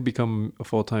 until I could become a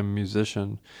full-time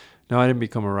musician. Now, I didn't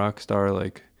become a rock star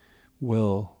like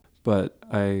Will, but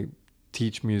I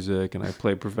teach music and I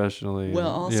play professionally. Well,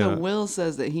 also, Will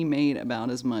says that he made about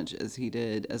as much as he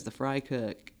did as the fry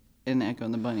cook in Echo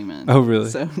and the Bunnymen. Oh, really?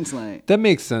 So it's like... That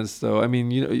makes sense, though. I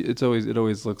mean, you know, it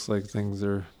always looks like things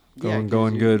are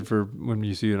going good for when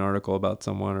you see an article about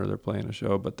someone or they're playing a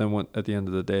show, but then at the end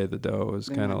of the day, the dough is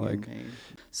kind of like...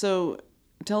 So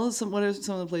tell us what are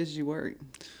some of the places you worked?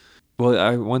 Well,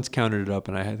 I once counted it up,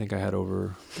 and I think I had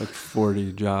over like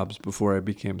 40 jobs before I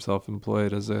became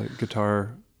self-employed as a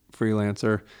guitar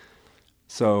freelancer.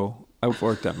 So I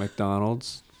worked at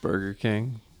McDonald's, Burger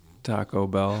King, Taco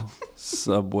Bell,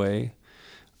 Subway.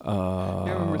 I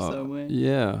remember Subway.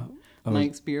 Yeah.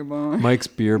 Mike's Beer Barn. Mike's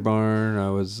Beer Barn. I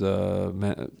was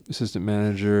assistant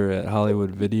manager at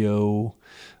Hollywood Video.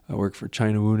 I worked for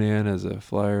China Wunan as a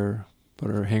flyer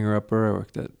putter, hanger-upper. I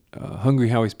worked at Hungry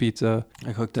Howie's Pizza.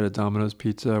 I cooked at a Domino's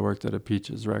Pizza. I worked at a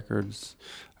Peaches Records.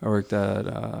 I worked at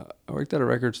a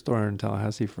record store in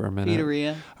Tallahassee for a minute.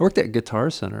 Pizzeria. I worked at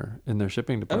Guitar Center in their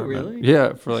shipping department. Oh, really?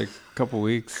 Yeah, for like a couple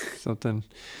weeks, something.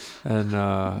 And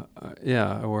I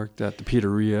worked at the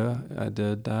Pizzeria. I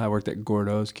did that. I worked at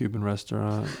Gordo's Cuban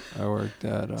restaurant. I worked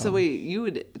at... so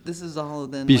wait, this is all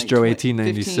then Bistro like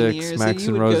 1896, Max so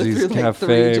and Rosie's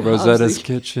Cafe, Rosetta's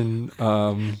Kitchen.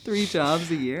 3 jobs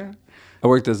a year? I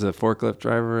worked as a forklift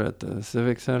driver at the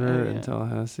Civic Center in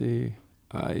Tallahassee.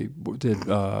 I did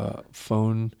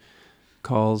phone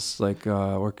calls,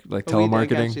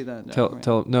 telemarketing.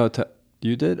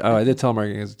 You did? Oh, I did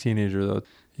telemarketing as a teenager though.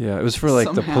 Yeah, it was for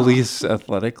like the police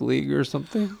athletic league or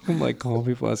something. I'm like calling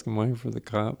people asking money for the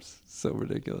cops. So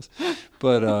ridiculous.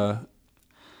 But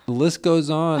the list goes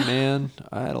on, man.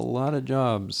 I had a lot of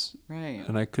jobs. Right.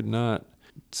 And I could not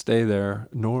stay there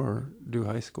nor do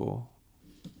high school.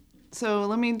 So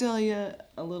let me tell you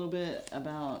a little bit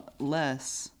about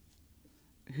Les,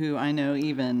 who I know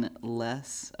even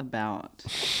less about.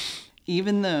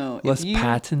 Even though... Les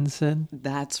Pattinson?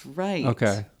 That's right.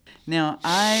 Okay. Now,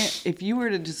 if you were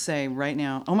to just say right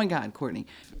now, oh my God, Courtney,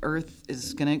 Earth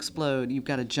is going to explode. You've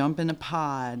got to jump in a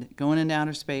pod, going into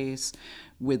outer space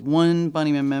with one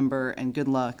Bunnyman member, and good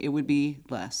luck. It would be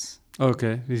Les.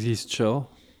 Okay. He's chill?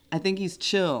 I think he's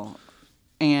chill.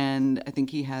 And I think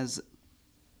he has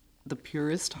the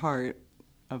purest heart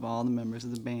of all the members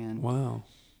of the band. Wow.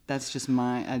 That's just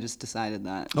I just decided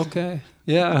that. Okay.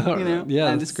 Yeah. You know,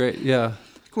 yeah, that's great. Yeah.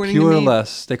 Pure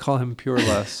Les. They call him Pure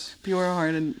Les.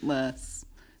 Pure-hearted Les.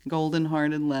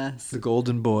 Golden-hearted Les. The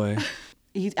golden boy.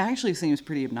 He actually seems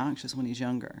pretty obnoxious when he's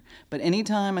younger. But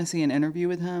anytime I see an interview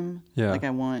with him, like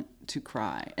I want to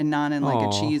cry. And not in like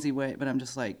a cheesy way, but I'm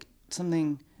just like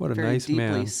something very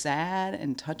deeply sad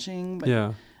and touching.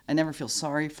 But I never feel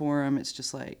sorry for him. It's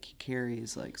just like he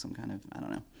carries like some kind of, I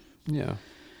don't know. Yeah.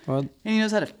 Well, and he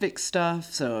knows how to fix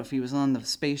stuff. So if he was on the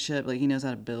spaceship, like he knows how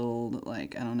to build.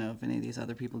 Like I don't know if any of these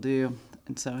other people do,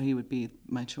 and so he would be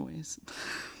my choice.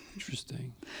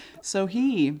 Interesting. So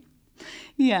he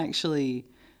actually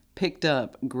picked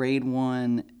up grade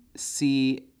 1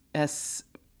 CSEs.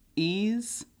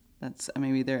 That's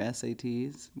maybe they're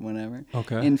SATs, whatever.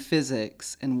 Okay. In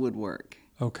physics and woodwork.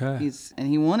 Okay. And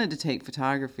he wanted to take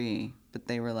photography, but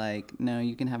they were like, no,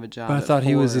 you can have a job. But I thought Ford.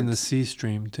 He was in the C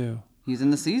stream too. He's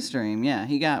in the C stream, yeah.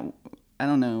 He got, I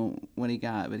don't know what he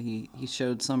got, but he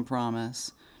showed some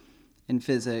promise in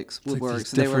physics, woodwork. Like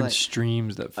so different they were like,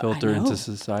 streams that filter into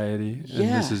society. Yeah.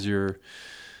 And this is your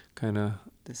kind of...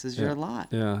 This is your lot.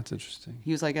 Yeah, it's interesting.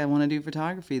 He was like, I want to do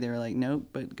photography. They were like, nope,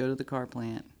 but go to the car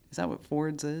plant. Is that what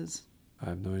Ford's is? I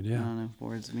have no idea. I don't know.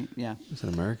 Ford's, yeah. It's an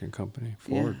American company,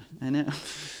 Ford. Yeah, I know.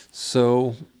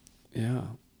 So, yeah.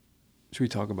 Should we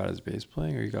talk about his bass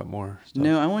playing, or you got more stuff?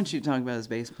 No, I want you to talk about his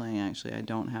bass playing, actually. I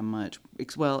don't have much.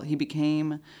 Well, he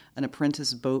became an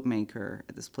apprentice boat maker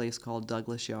at this place called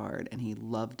Douglas Yard, and he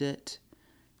loved it.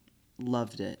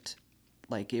 Loved it.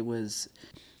 Like, it was,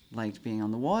 liked being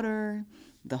on the water.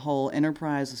 The whole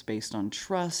enterprise was based on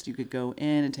trust. You could go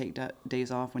in and take days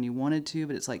off when you wanted to,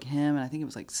 but it's like him, and I think it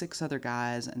was like 6 other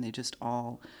guys, and they just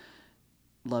all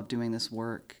loved doing this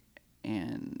work,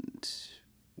 and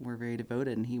were very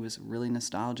devoted, and he was really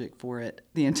nostalgic for it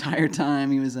the entire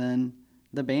time he was in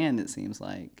the band, it seems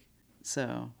like.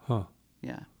 So,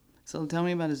 yeah. So tell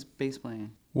me about his bass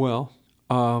playing. Well,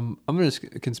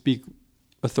 can speak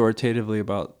authoritatively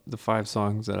about the 5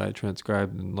 songs that I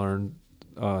transcribed and learned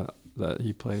that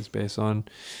he plays bass on.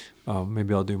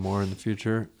 Maybe I'll do more in the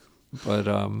future,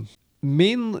 but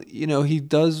mainly, he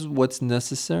does what's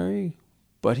necessary,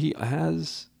 but he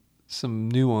has some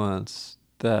nuance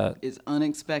that is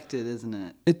unexpected, isn't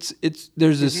it?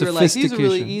 There's a sophistication. You were like, these are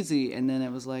really easy, and then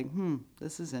it was like,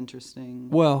 this is interesting.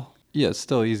 Well, yeah, it's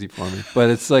still easy for me, but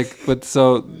it's like,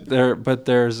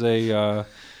 there's a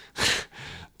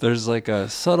there's like a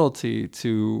subtlety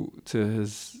to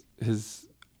his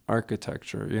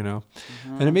architecture,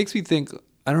 and it makes me think.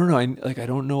 I don't know. I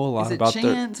don't know a lot about their.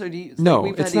 Is it chance, or do you? No,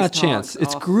 it's not chance.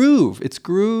 It's groove. It's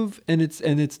groove, and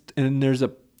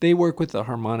they work with a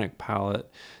harmonic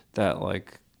palette that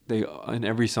like in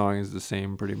every song is the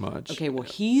same pretty much. Okay, well,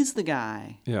 he's the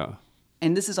guy. Yeah.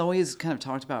 And this is always kind of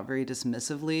talked about very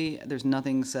dismissively. There's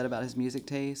nothing said about his music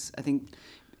taste. I think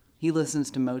he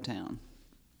listens to Motown.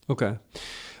 Okay.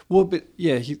 Well, but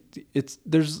yeah,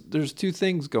 there's 2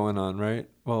 things going on, right?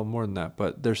 Well, more than that,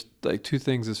 but there's like 2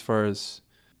 things as far as,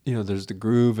 there's the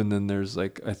groove, and then there's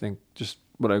like, I think just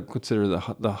what I consider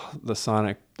the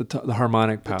sonic, the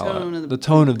harmonic palette, the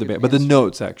tone of the band, but the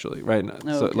notes actually, right?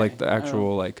 So like the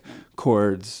actual like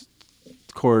chord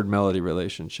melody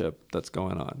relationship that's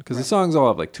going on, because the songs all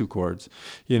have like 2 chords,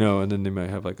 and then they might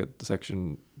have like a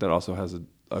section that also has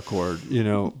a chord,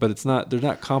 but they're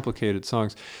not complicated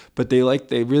songs, but they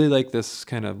really like this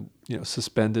kind of,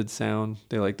 suspended sound.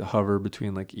 They like to hover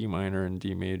between like E minor and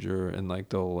D major, and like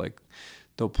they'll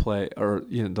play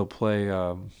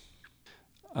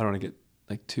I don't want to get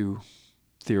like too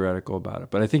theoretical about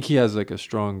it, but I think he has like a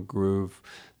strong groove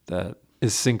that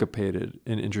is syncopated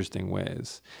in interesting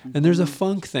ways. Mm-hmm. And there's a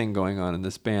funk thing going on in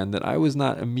this band that I was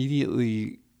not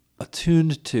immediately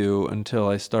attuned to until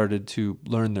I started to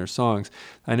learn their songs.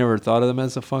 I never thought of them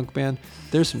as a funk band.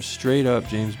 There's some straight up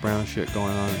James Brown shit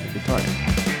going on in the guitar.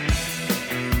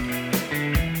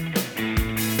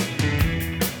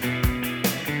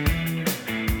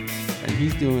 And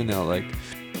he's doing now like,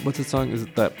 what's the song? Is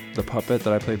it that the puppet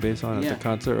that I play bass on at the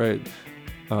concert, right?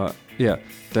 Yeah.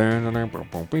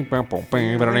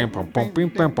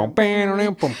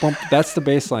 That's the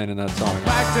bass line in that song.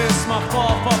 Practice, my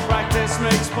fall for practice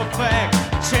makes perfect.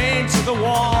 Chained to the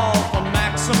wall for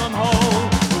maximum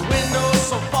hold. The window's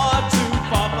so far too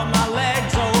far from my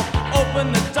legs. Oh,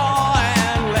 open the door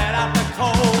and let out the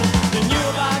cold. You knew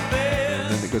about this.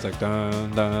 And then it goes like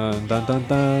dun dun dun dun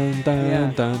dun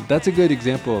dun dun. That's a good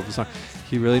example of the song.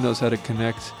 He really knows how to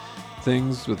connect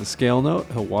things with a scale note.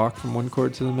 He'll walk from one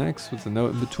chord to the next with the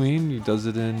note in between. He does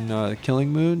it in Killing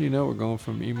Moon. We're going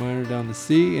from E minor down to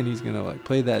C, and he's gonna like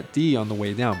play that D on the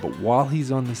way down. But while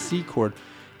he's on the C chord,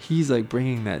 he's like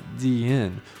bringing that D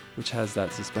in, which has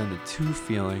that suspended 2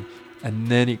 feeling, and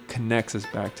then he connects us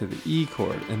back to the E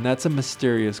chord, and that's a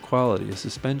mysterious quality. A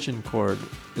suspension chord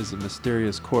is a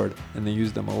mysterious chord, and they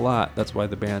use them a lot. That's why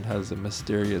the band has a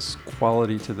mysterious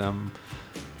quality to them.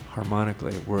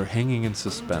 Harmonically, we're hanging in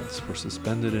suspense. We're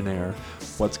suspended in air.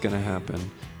 What's going to happen?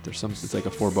 It's like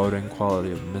a foreboding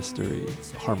quality of mystery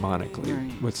harmonically.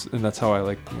 Right. And that's how I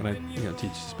like when I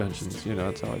teach suspensions.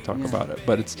 That's how I talk about it.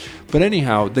 But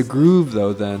anyhow, the groove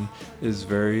though then is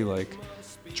very like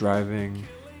driving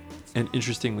and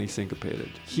interestingly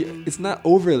syncopated. It's not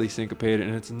overly syncopated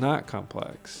and it's not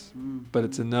complex, but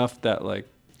it's enough that like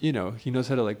he knows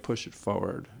how to like push it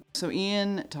forward. So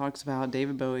Ian talks about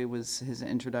David Bowie was his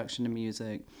introduction to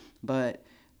music, but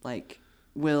like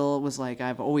Will was like,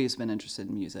 I've always been interested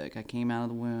in music. I came out of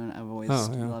the womb. I've always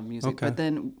loved music. Okay. But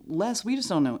then Les, we just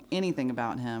don't know anything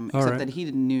about him except that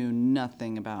he knew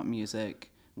nothing about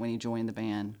music when he joined the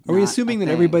band. Are we assuming that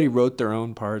everybody wrote their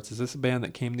own parts? Is this a band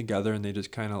that came together and they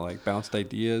just kind of like bounced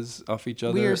ideas off each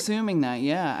other? We're assuming that,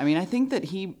 yeah. I mean, I think that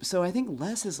I think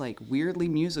Les is like weirdly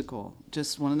musical.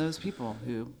 Just one of those people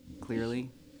who clearly...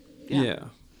 Yeah,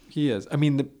 he is. I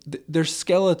mean, they're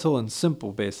skeletal and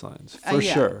simple bass lines for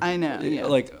sure. I know. Yeah.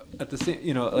 Like at the same,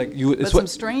 like you. But some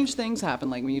strange things happen.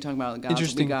 Like when you talk about the gods,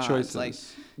 interesting choices. Like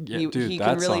Yeah, he dude, he that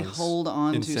can really song's hold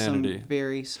on insanity. to some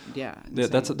very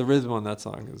That's the rhythm on that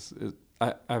song is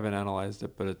I haven't analyzed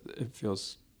it, but it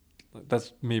feels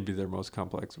that's maybe their most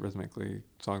complex rhythmically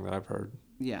song that I've heard.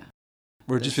 yeah.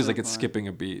 Where it just feels so like it's far. skipping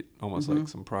a beat, almost like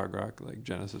some prog rock, like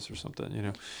Genesis or something, you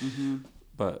know. Mm-hmm.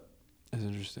 But it's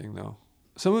interesting though.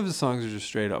 Some of the songs are just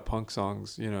straight up punk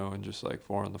songs, you know, and just like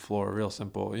Four on the Floor, real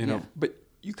simple, you know. Yeah. But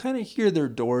you kind of hear their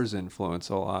Doors influence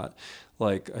a lot,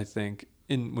 like I think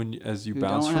as you Who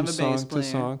bounce don't from have a bass song to player.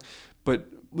 song. But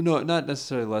no, not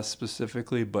necessarily less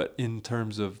specifically, but in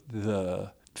terms of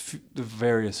the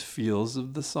various feels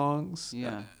of the songs.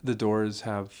 Yeah. The Doors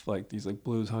have like these like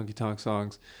blues honky tonk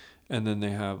songs, and then they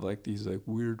have like these like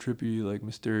weird trippy like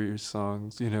mysterious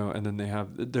songs, you know, and then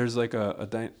there's like a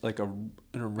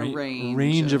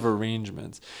range of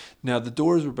arrangements. Now the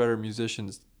Doors were better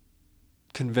musicians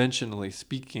conventionally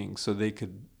speaking, so they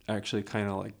could actually kind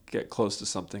of like get close to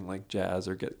something like jazz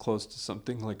or get close to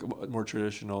something like more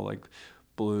traditional like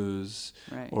blues,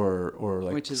 Right. or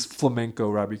like Which is flamenco.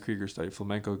 Robbie Krieger studied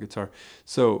flamenco guitar.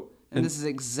 So and this is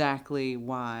exactly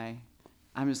why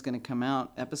I'm just going to come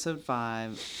out episode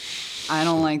 5. I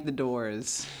don't like the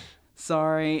Doors.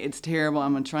 Sorry, it's terrible.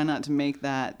 I'm going to try not to make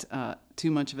that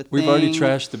too much of a thing. We've already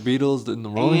trashed the Beatles and the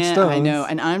Rolling And Stones. I know,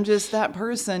 and I'm just that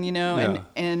person, you know, Yeah.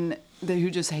 and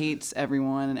who just hates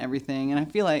everyone and everything. And I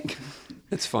feel like,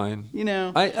 It's fine. you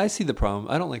know, I see the problem.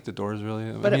 I don't like the Doors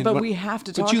really. but we have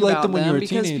to talk but you about liked them when you were a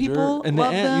because teenager. people And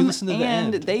love you them listen to the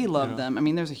and end, they love you know? them. I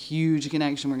mean, there's a huge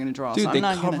connection we're going to draw. Dude, so I'm they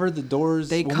not covered the Doors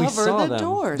They when we covered saw the them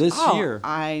Doors this year.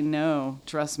 I know.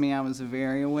 Trust me, I was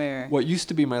very aware. What used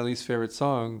to be my least favorite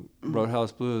song,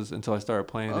 Roadhouse Blues, until I started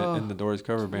playing it in the Doors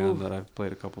cover band that I've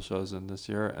played a couple shows in this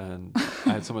year, and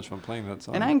I had so much fun playing that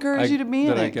song. And I encourage you to be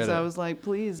in that it because I was like,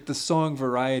 please. The song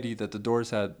variety that the Doors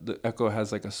had, the Echo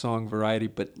has like a song variety,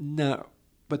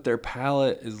 but their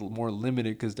palette is more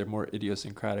limited because they're more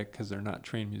idiosyncratic because they're not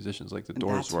trained musicians like the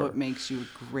Doors That's were. what makes you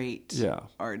a great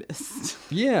artist.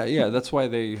 Yeah, that's why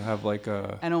they have like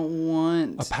I don't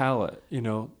want a palette, you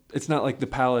know. It's not like the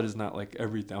palette is not like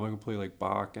everything. I'm gonna play like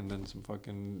Bach and then some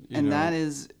fucking that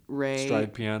is Ray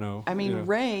stride piano. I mean, you know.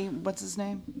 Ray, what's his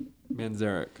name?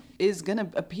 Manzarek. Is gonna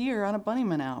appear on a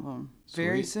Bunnyman album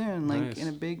very Sweet. soon, like Nice. in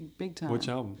a big time. Which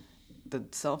album? The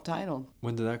self-titled.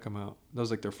 When did that come out? That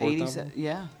was like their fourth album?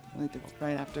 Yeah, like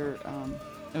right after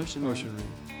Ocean Rain. Ocean Rain.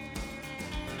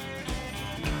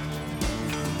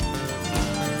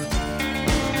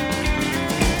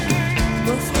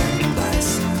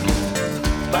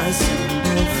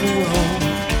 Bicycle for home,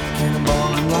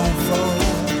 cannonball and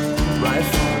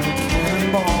rifle and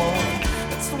cannonball.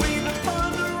 That's the way the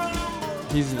thunder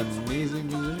rumbles. He's an amazing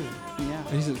musician. Yeah.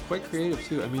 And he's quite creative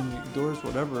too. I mean, Doors,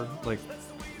 whatever. Like,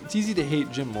 it's easy to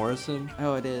hate Jim Morrison.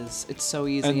 Oh, it is. It's so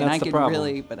easy, And and that's I the can problem.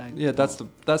 really, but I. Yeah, that's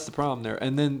the problem there.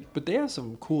 And then, but they have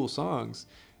some cool songs.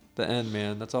 The end,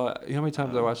 man. That's all. You know how many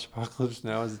times I watched Apocalypse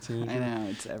Now as a teenager? I know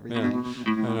it's everything.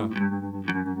 Man, I know.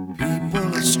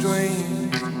 People are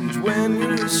strange when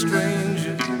you're a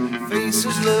stranger.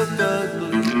 Faces look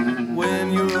ugly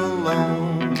when you're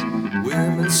alone.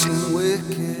 Women seem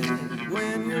wicked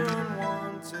when you're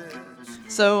unwanted.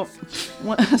 So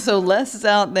Les is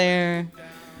out there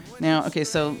now. Okay,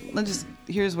 so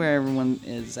here's where everyone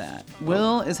is at.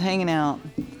 Will is hanging out,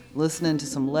 listening to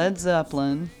some Led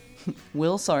Zeppelin.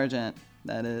 Will Sargent,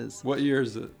 that is. What year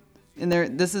is it? And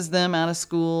this is them out of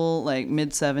school, like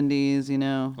mid-70s, you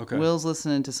know. Okay. Will's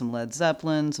listening to some Led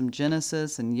Zeppelin, some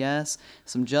Genesis, and yes,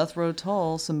 some Jethro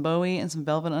Tull, some Bowie, and some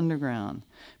Velvet Underground.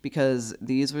 Because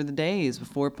these were the days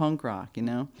before punk rock, you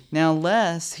know. Now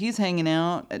Les, he's hanging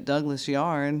out at Douglas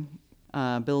Yard,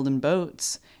 building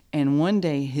boats. And one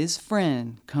day his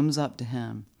friend comes up to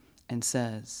him and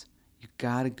says, "You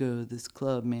gotta go to this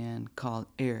club, man, called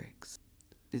Eric's.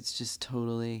 It's just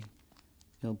totally,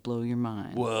 it'll blow your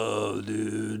mind." Whoa,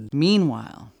 dude.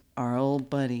 Meanwhile, our old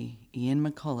buddy, Ian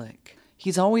McCulloch,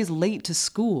 he's always late to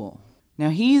school. Now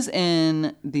he's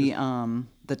in the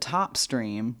top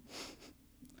stream.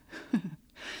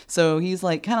 So he's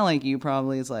like, kind of like you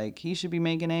probably, is like, he should be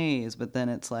making A's, but then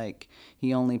it's like,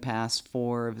 he only passed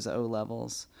 4 of his O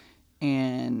levels.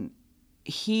 And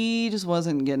he just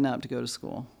wasn't getting up to go to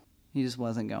school. He just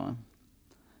wasn't going.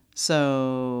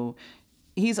 So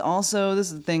he's also,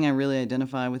 this is the thing I really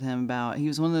identify with him about. He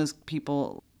was one of those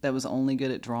people that was only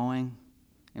good at drawing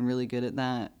and really good at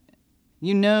that.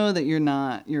 You know that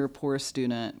you're a poor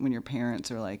student when your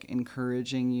parents are like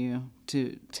encouraging you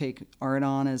to take art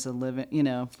on as a living, you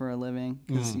know, for a living,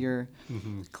 because you're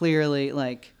clearly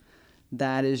like,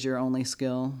 that is your only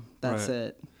skill. That's Right.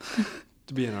 it.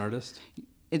 To be an artist?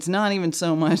 it's not even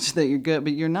so much that you're good,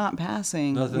 but you're not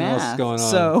passing Nothing math. else going on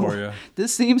so for you.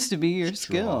 This seems to be your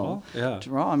skill. Yeah.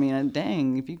 Draw. I mean,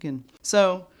 dang, if you can.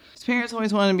 So his parents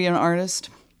always wanted to be an artist,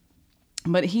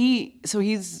 but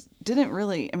he's didn't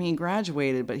really. I mean, he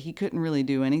graduated, but he couldn't really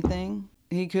do anything.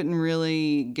 He couldn't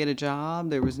really get a job.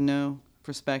 There was no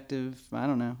perspective. I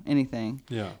don't know, anything.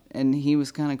 Yeah. And he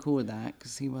was kind of cool with that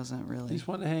because he wasn't really. He just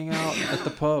wanted to hang out at the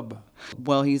pub.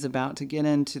 Well, he's about to get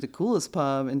into the coolest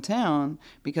pub in town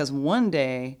because one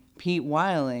day Pete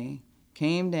Wiley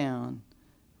came down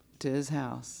to his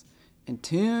house and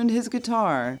tuned his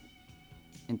guitar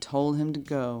and told him to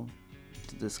go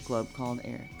to this club called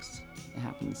Eric's. It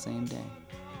happened the same day.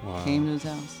 Wow. Came to his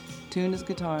house, tuned his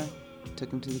guitar,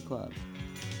 took him to the club.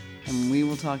 And we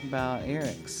will talk about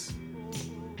Eric's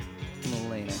a little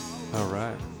later. All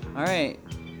right. All right.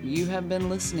 You have been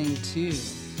listening to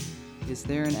Is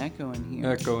There an Echo in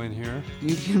Here? Echo in here.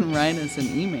 You can write us an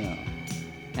email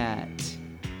at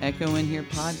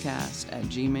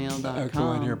echoinherepodcast@gmail.com.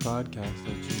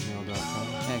 Echoinherepodcast@gmail.com.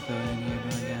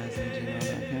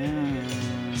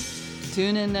 Echoinherepodcast@gmail.com.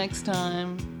 Tune in next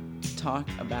time to talk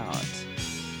about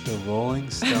The Rolling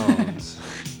Stones.